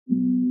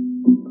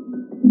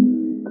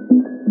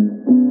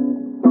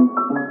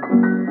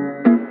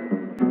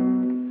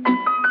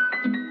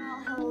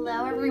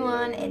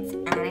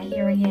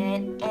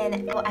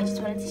Well, I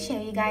just wanted to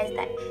show you guys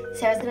that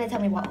Sarah's gonna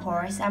tell me what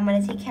horse I'm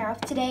gonna take care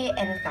of today,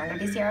 and it's not gonna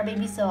be Sarah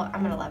baby, so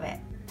I'm gonna love it.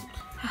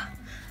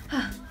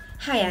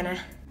 Hi, Anna.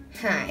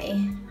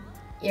 Hi.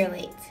 You're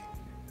late,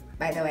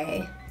 by the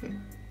way.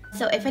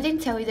 So if I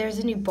didn't tell you, there's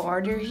a new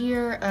border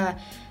here,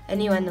 a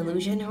new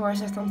Andalusian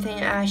horse or something.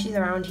 She's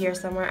around here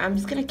somewhere. I'm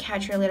just gonna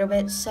catch her a little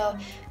bit. So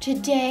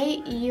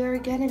today you're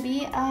gonna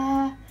be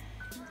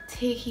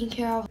taking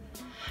care of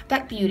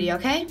Black Beauty,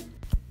 okay?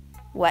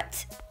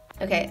 What?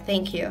 Okay,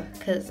 thank you,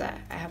 because I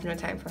have no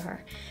time for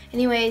her.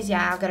 Anyways,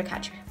 yeah, I've got to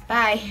catch her.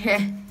 Bye.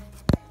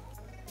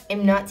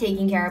 I'm not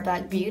taking care of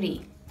Black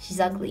Beauty. She's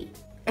ugly.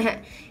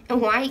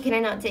 And why can I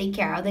not take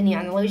care of the new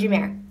Andalusian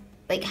mare?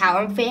 Like, how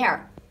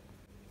unfair.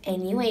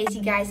 Anyways,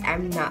 you guys,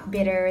 I'm not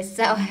bitter,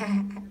 so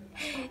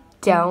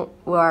don't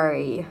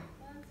worry.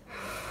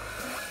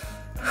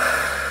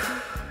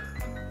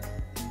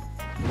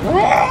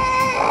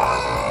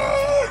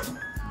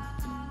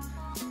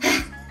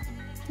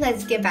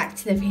 Let's get back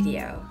to the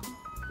video.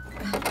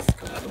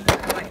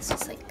 It's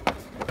just like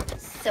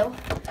so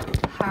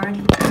hard.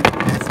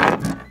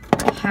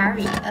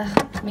 Harry,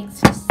 it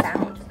makes no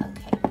sound.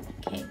 Okay.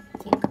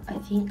 I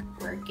think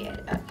we're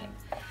good.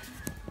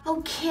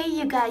 Okay,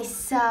 you guys.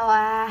 So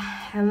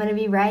I'm gonna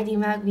be riding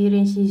Black Beauty,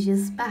 and she's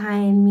just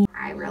behind me.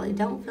 I really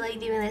don't feel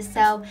like doing this,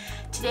 so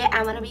today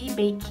I'm gonna be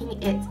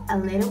making it a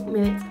little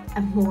bit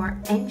more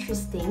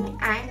interesting.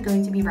 I'm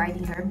going to be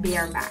riding her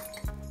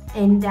bareback.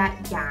 And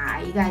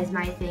yeah, you guys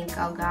might think,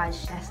 oh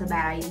gosh, that's a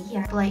bad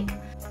idea. But like,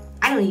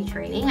 I don't need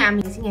training. I'm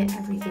using it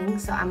everything,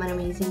 so I'm gonna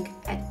be using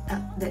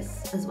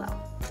this as well.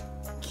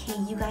 Okay,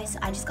 you guys, so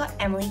I just got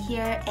Emily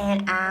here,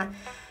 and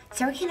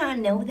Sarah cannot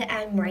know that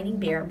I'm riding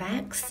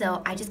bareback,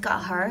 so I just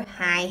got her.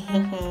 Hi.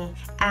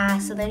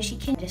 So then she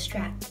can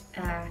distract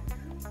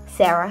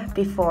Sarah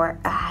before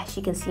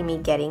she can see me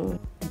getting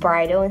the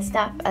bridle and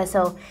stuff.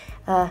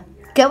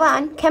 Go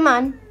on, come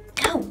on,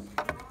 go.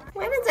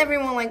 Why does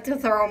everyone like to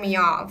throw me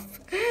off?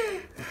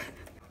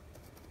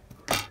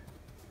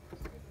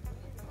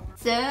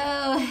 So,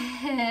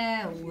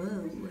 whoa,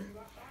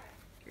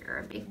 you're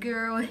a big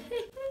girl.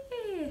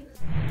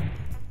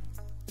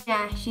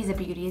 Yeah, she's a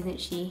beauty, isn't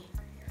she?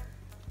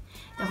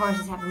 The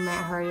horses haven't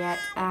met her yet.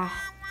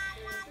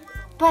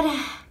 But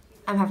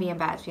I'm having a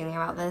bad feeling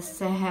about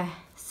this.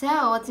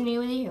 So, what's new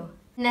with you?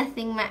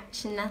 Nothing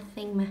much.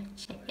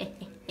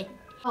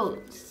 Oh,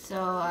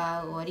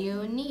 so what do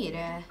you need?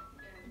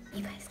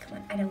 You guys, come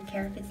on. I don't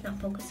care if it's not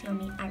focusing on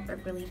me. I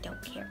really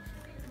don't care.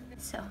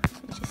 So,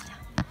 let me just do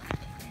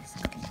this.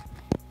 Okay.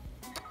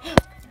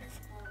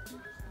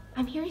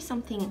 I'm hearing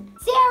something.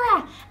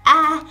 Sarah!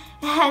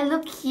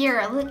 Look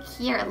here. Look,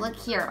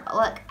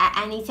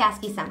 I need to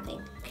ask you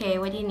something. Okay,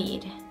 what do you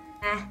need?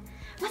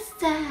 What's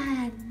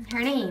her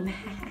name?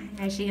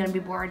 Is she gonna be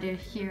bored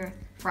here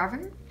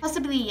forever?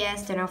 Possibly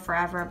yes, don't know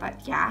forever,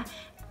 but yeah.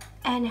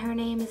 And her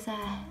name is,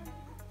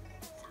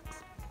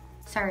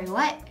 sorry,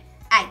 what?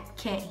 I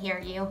can't hear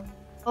you.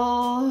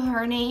 Oh,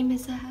 her name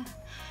is,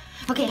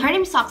 okay, her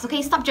name is Socks,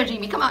 okay? Stop judging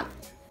me, come on.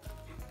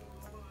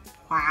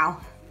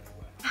 Wow.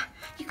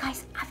 You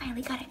guys, I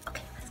finally got it.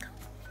 Okay, let's go.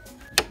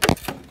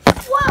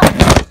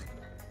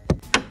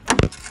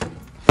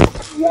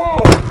 Whoa!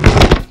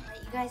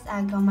 You guys,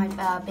 I got my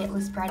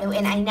bitless bridle,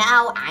 and I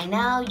know,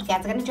 you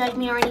guys are gonna judge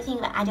me or anything,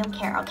 but I don't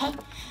care, okay?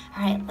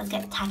 Alright, let's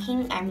get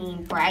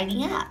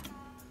briding up.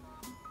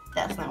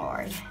 That's not a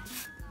word.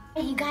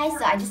 Hey, you guys,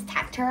 so I just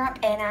tacked her up,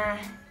 and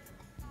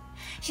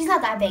she's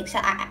not that big, so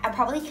I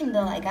probably can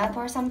go like up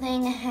or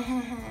something.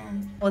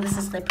 Oh, this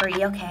is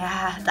slippery. Okay,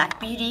 Black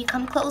Beauty,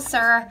 come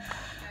closer.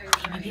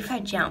 Okay, maybe if I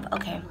jump.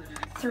 Okay,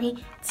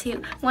 3,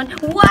 2, 1.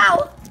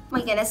 Wow! Oh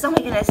my goodness,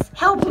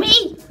 help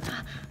me!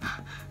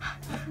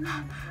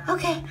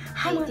 Okay,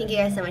 thank you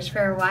guys so much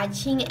for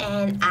watching,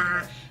 and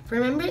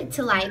remember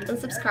to like and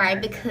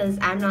subscribe because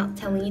I'm not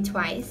telling you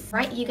twice.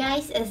 Right, you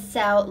guys,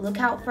 so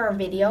look out for a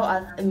video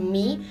of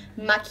me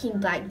mucking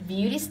Black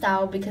Beauty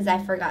style because I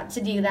forgot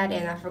to do that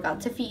and I forgot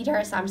to feed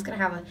her, so I'm just gonna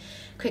have a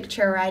quick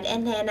trail ride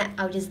and then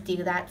I'll just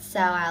do that, so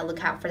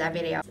look out for that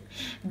video.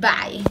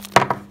 Bye.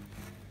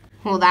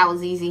 Well, that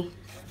was easy.